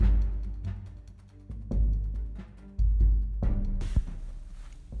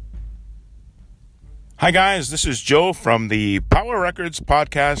Hi guys, this is Joe from the Power Records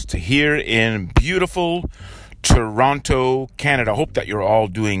podcast here in beautiful Toronto, Canada. Hope that you're all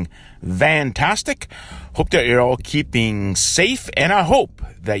doing fantastic. Hope that you're all keeping safe, and I hope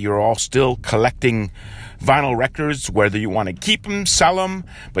that you're all still collecting vinyl records, whether you want to keep them, sell them.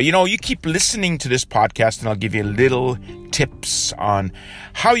 But you keep listening to this podcast and I'll give you little tips on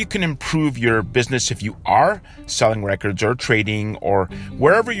how you can improve your business if you are selling records or trading or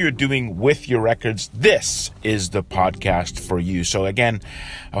wherever you're doing with your records. This is the podcast for you. So again,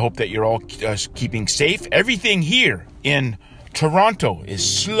 I hope that you're all keeping safe. Everything here in Toronto is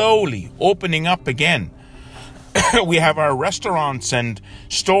slowly opening up again. We have our restaurants and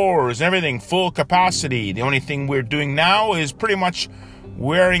stores, everything full capacity. The only thing we're doing now is pretty much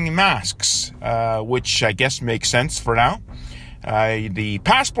wearing masks, which I guess makes sense for now. The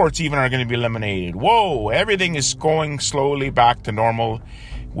passports even are going to be eliminated. Whoa, everything is going slowly back to normal,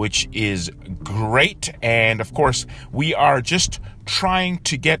 which is great. And of course, we are just trying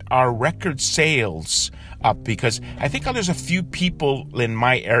to get our record sales up, because I think there's a few people in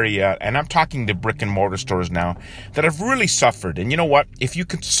my area, and I'm talking to brick and mortar stores now, that have really suffered. And you know what? If you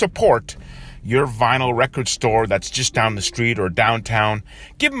could support your vinyl record store that's just down the street or downtown,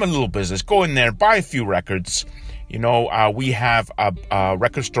 give them a little business. Go in there, buy a few records. We have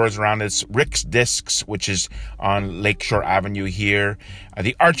record stores around us. Rick's Discs, which is on Lakeshore Avenue here.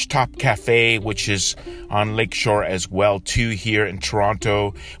 The Archtop Cafe, which is on Lakeshore as well, too, here in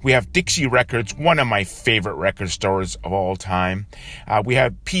Toronto. We have Dixie Records, one of my favorite record stores of all time. We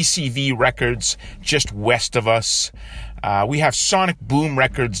have PCV Records just west of us. We have Sonic Boom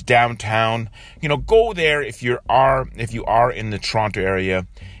Records downtown. Go there if you are in the Toronto area.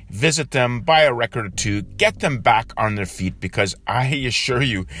 Visit them, buy a record or two, get them back on their feet, because I assure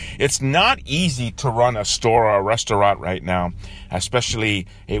you, it's not easy to run a store or a restaurant right now, especially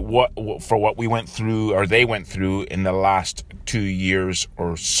for what we went through, or they went through in the last 2 years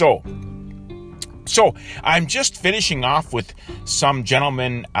or so. So I'm just finishing off with some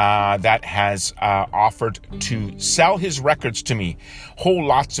gentleman that has offered to sell his records to me. Whole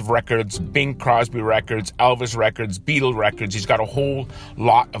lots of records, Bing Crosby records, Elvis records, Beatle records. He's got a whole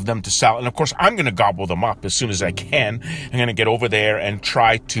lot of them to sell. And of course, I'm going to gobble them up as soon as I can. I'm going to get over there and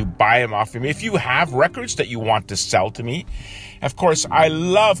try to buy them off him. If you have records that you want to sell to me, of course, I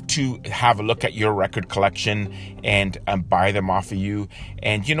love to have a look at your record collection and buy them off of you.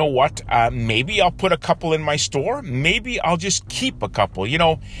 And you know what? Maybe I'll put a couple in my store. Maybe I'll just keep a couple. You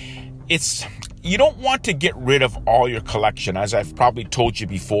don't want to get rid of all your collection, as I've probably told you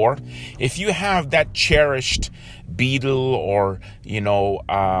before. If you have that cherished Beatle or,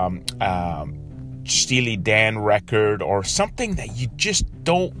 Steely Dan record or something that you just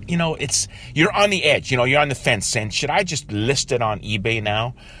don't, you're on the edge, you're on the fence, and should I just list it on eBay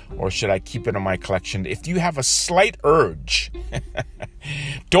now, or should I keep it in my collection? If you have a slight urge,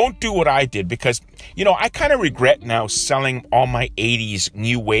 don't do what I did, because, I kind of regret now selling all my 80s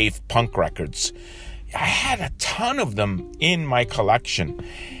new wave punk records. I had a ton of them in my collection.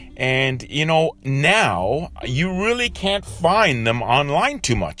 And, now you really can't find them online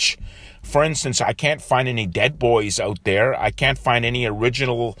too much. For instance, I can't find any Dead Boys out there. I can't find any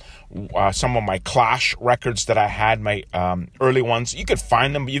original, some of my Clash records that I had, my early ones. You could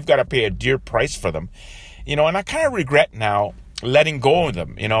find them, but you've got to pay a dear price for them. And I kind of regret now letting go of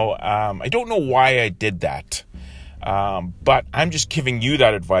them. I don't know why I did that. But I'm just giving you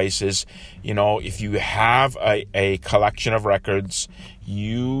that advice is, if you have a collection of records,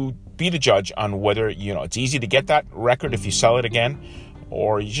 you be the judge on whether, it's easy to get that record if you sell it again,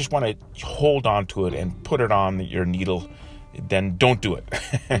 or you just want to hold on to it and put it on your needle, then don't do it.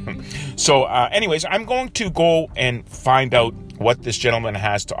 So anyways, I'm going to go and find out what this gentleman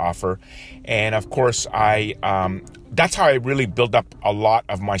has to offer. And of course, that's how I really build up a lot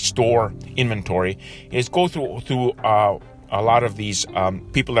of my store inventory, is go through a lot of these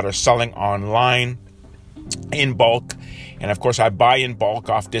people that are selling online in bulk. And of course, I buy in bulk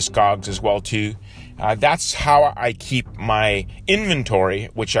off Discogs as well too. That's how I keep my inventory,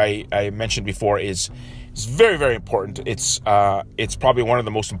 which I mentioned before is very, very important. It's probably one of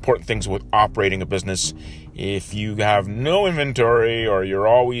the most important things with operating a business. If you have no inventory, or you're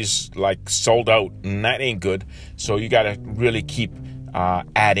always like sold out, and that ain't good. So you got to really keep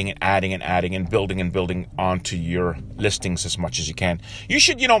adding and building onto your listings as much as you can. You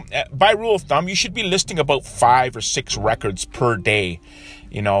should, by rule of thumb, you should be listing about 5 or 6 records per day.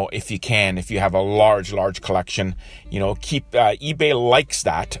 If you can, if you have a large collection, keep, eBay likes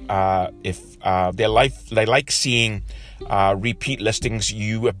that. If they like seeing repeat listings,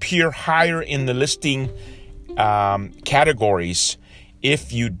 you appear higher in the listing categories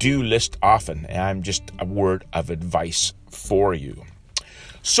if you do list often. And I'm just a word of advice for you.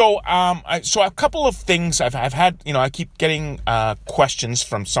 So, a couple of things I've had, I keep getting questions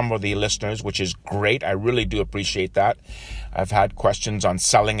from some of the listeners, which is great. I really do appreciate that. I've had questions on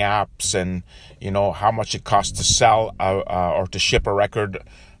selling apps and, how much it costs to sell or to ship a record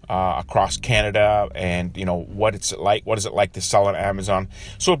across Canada, and, what is it like to sell on Amazon.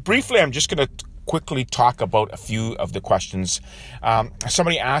 So briefly, I'm just going to quickly talk about a few of the questions.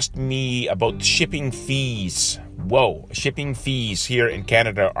 Somebody asked me about shipping fees. Whoa, shipping fees here in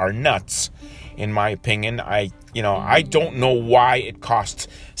Canada are nuts, in my opinion. I don't know why it costs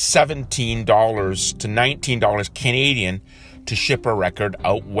 $17 to $19 Canadian to ship a record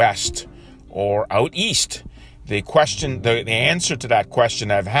out west or out east. The answer to that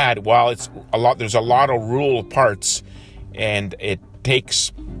question I've had, there's a lot of rural parts, and it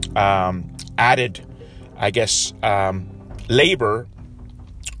takes added, labor,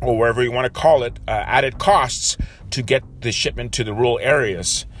 or wherever you want to call it, added costs to get the shipment to the rural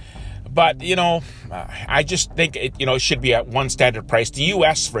areas. But, I just think it should be at one standard price. The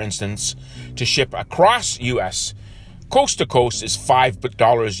U.S., for instance, to ship across U.S., coast to coast is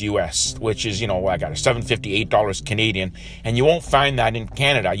 $5 US, which is, I got $7.50, $8 Canadian. And you won't find that in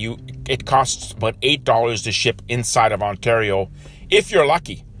Canada. It costs about $8 to ship inside of Ontario, if you're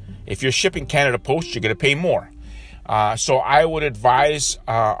lucky. If you're shipping Canada Post, you're going to pay more. So I would advise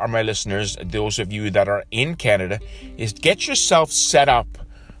my listeners, those of you that are in Canada, is get yourself set up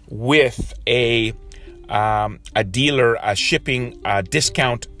with a dealer, a shipping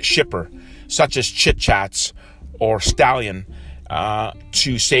discount shipper, such as Chit Chats or Stallion,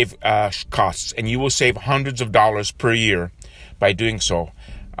 to save costs. And you will save hundreds of dollars per year by doing so.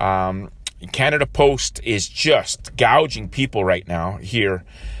 Canada Post is just gouging people right now here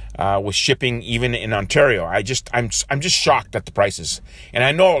with shipping, even in Ontario. I'm just shocked at the prices, and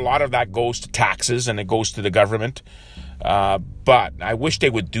I know a lot of that goes to taxes and it goes to the government. But I wish they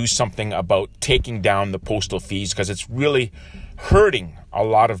would do something about taking down the postal fees, because it's really hurting a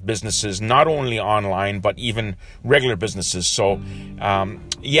lot of businesses, not only online, but even regular businesses. So,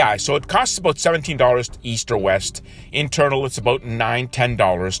 so it costs about $17 east or west. Internal, it's about $9,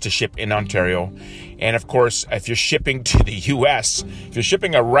 $10 to ship in Ontario. And of course, if you're shipping to the U.S., if you're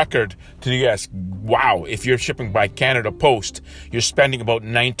shipping a record to the U.S., wow, if you're shipping by Canada Post, you're spending about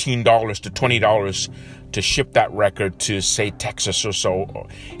 $19 to $20 to ship that record to, say, Texas or so.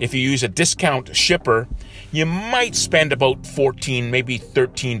 If you use a discount shipper, you might spend about $14, maybe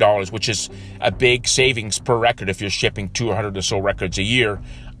 $13, which is a big savings per record if you're shipping 200 or so records a year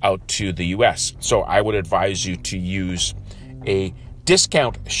out to the U.S. So I would advise you to use a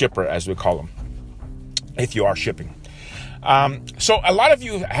discount shipper, as we call them, if you are shipping. So a lot of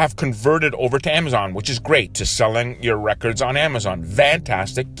you have converted over to Amazon, which is great, to selling your records on Amazon.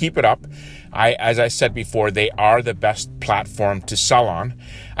 Fantastic. Keep it up. As I said before, they are the best platform to sell on.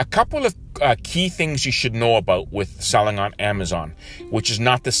 A couple of key things you should know about with selling on Amazon, which is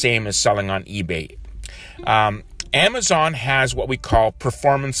not the same as selling on eBay. Amazon has what we call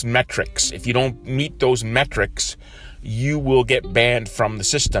performance metrics. If you don't meet those metrics, you will get banned from the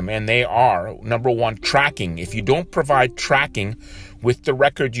system. And they are, number one, tracking. If you don't provide tracking with the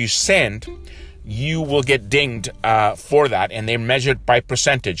record you send, you will get dinged for that. And they're measured by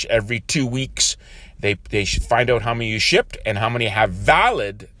percentage. Every 2 weeks, they find out how many you shipped and how many have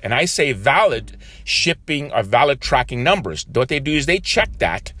valid, and I say valid, shipping or valid tracking numbers. What they do is they check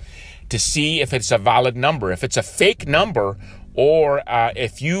that to see if it's a valid number. If it's a fake number, or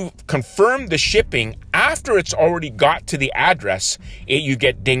if you confirm the shipping after it's already got to the address, you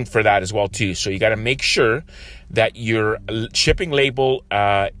get dinged for that as well too. So you got to make sure that your shipping label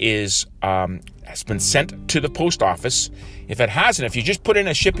has been sent to the post office. If it hasn't, if you just put in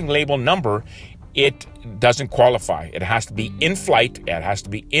a shipping label number, it doesn't qualify. It has to be in flight, it has to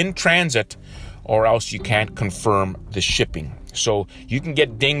be in transit, or else you can't confirm the shipping. So you can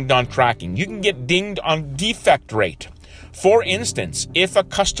get dinged on tracking. You can get dinged on defect rate. For instance, if a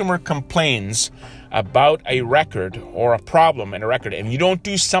customer complains about a record or a problem in a record and you don't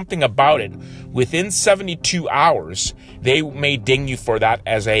do something about it within 72 hours, they may ding you for that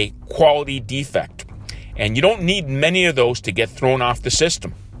as a quality defect. And you don't need many of those to get thrown off the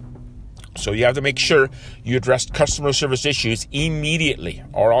system. So you have to make sure you address customer service issues immediately,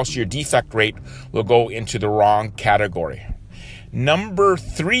 or else your defect rate will go into the wrong category. Number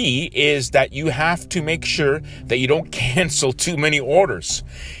 3 is that you have to make sure that you don't cancel too many orders.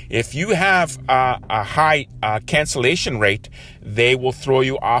 If you have a high cancellation rate, they will throw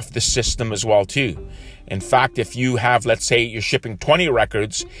you off the system as well too. In fact, if you have, let's say you're shipping 20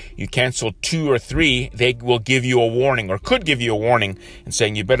 records, you cancel 2 or 3, they will give you a warning, or could give you a warning, and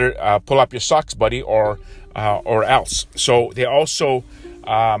saying you better pull up your socks, buddy, or else. So they also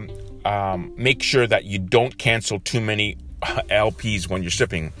make sure that you don't cancel too many LPs when you're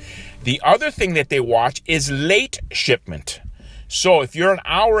shipping. The other thing that they watch is late shipment. So if you're an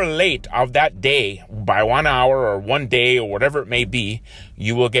hour late of that day by 1 hour or 1 day or whatever it may be,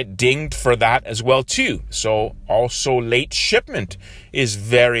 you will get dinged for that as well too. So also late shipment is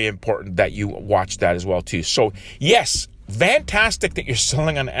very important that you watch that as well too. So yes, fantastic that you're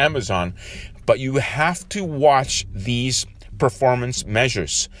selling on Amazon, but you have to watch these performance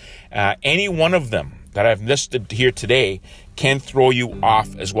measures. Any one of them that I've listed here today can throw you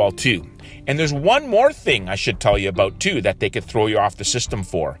off as well too. And there's one more thing I should tell you about too that they could throw you off the system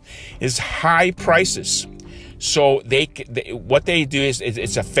for, is high prices. So what they do is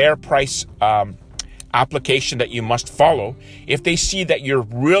it's a fair price application that you must follow. If they see that you're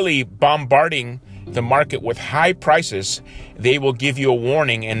really bombarding the market with high prices, they will give you a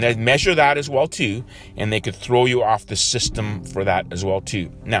warning, and they measure that as well too, and they could throw you off the system for that as well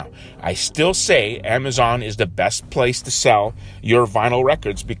too. Now, I still say Amazon is the best place to sell your vinyl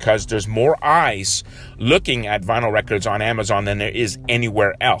records because there's more eyes looking at vinyl records on Amazon than there is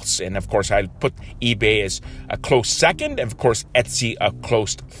anywhere else. And of course, I put eBay as a close second, and of course, Etsy a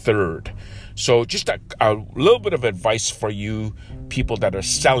close third. So just a little bit of advice for you people that are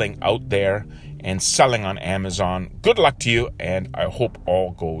selling out there and selling on Amazon. Good luck to you, and I hope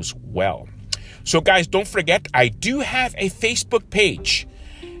all goes well. So guys, don't forget, I do have a Facebook page,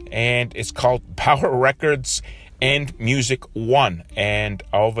 and it's called Power Records and Music One. And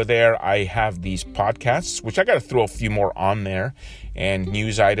over there, I have these podcasts, which I got to throw a few more on there, and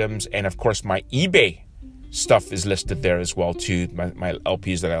news items, and of course, my eBay stuff is listed there as well too, my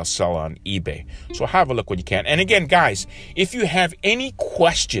LPs that I'll sell on eBay. So have a look when you can. And again, guys, if you have any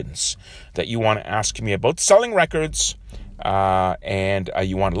questions that you want to ask me about selling records, and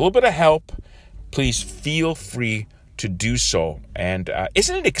you want a little bit of help, please feel free to do so. And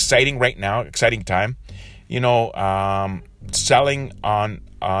isn't it exciting right now? Exciting time. You know, selling on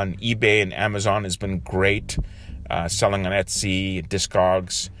eBay and Amazon has been great. Selling on Etsy,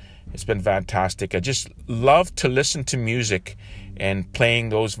 Discogs, it's been fantastic. I just love to listen to music and playing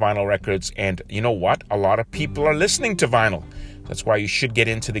those vinyl records. And you know what? A lot of people are listening to vinyl. That's why you should get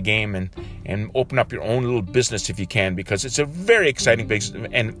into the game and open up your own little business if you can, because it's a very exciting business.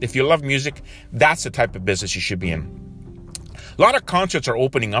 And if you love music, that's the type of business you should be in. A lot of concerts are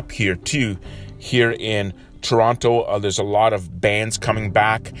opening up here too, here in Toronto. There's a lot of bands coming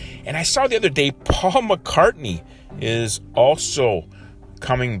back. And I saw the other day, Paul McCartney is also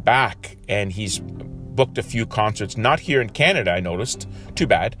coming back, and he's booked a few concerts, not here in Canada, I noticed, too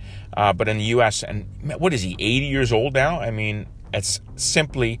bad, but in the US. And what is he, 80 years old now? I mean, it's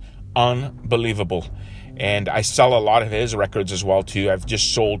simply unbelievable. And I sell a lot of his records as well too. I've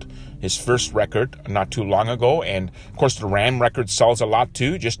just sold his first record not too long ago, and of course the Ram record sells a lot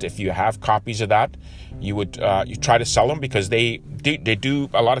too. Just if you have copies of that, you would you try to sell them, because they do.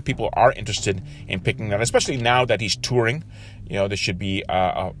 A lot of people are interested in picking that, especially now that he's touring. You know, there should be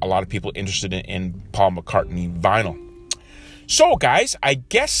a lot of people interested in Paul McCartney vinyl. So guys, I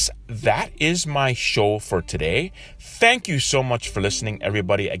guess that is my show for today. Thank you so much for listening,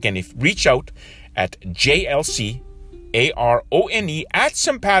 everybody. Again, reach out at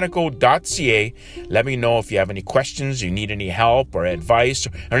jlcarone@simpatico.ca. Let me know if you have any questions, you need any help or advice,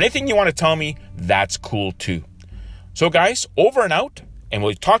 or anything you want to tell me. That's cool too. So guys, over and out, and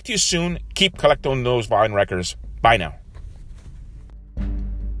we'll talk to you soon. Keep collecting those vinyl records. Bye now.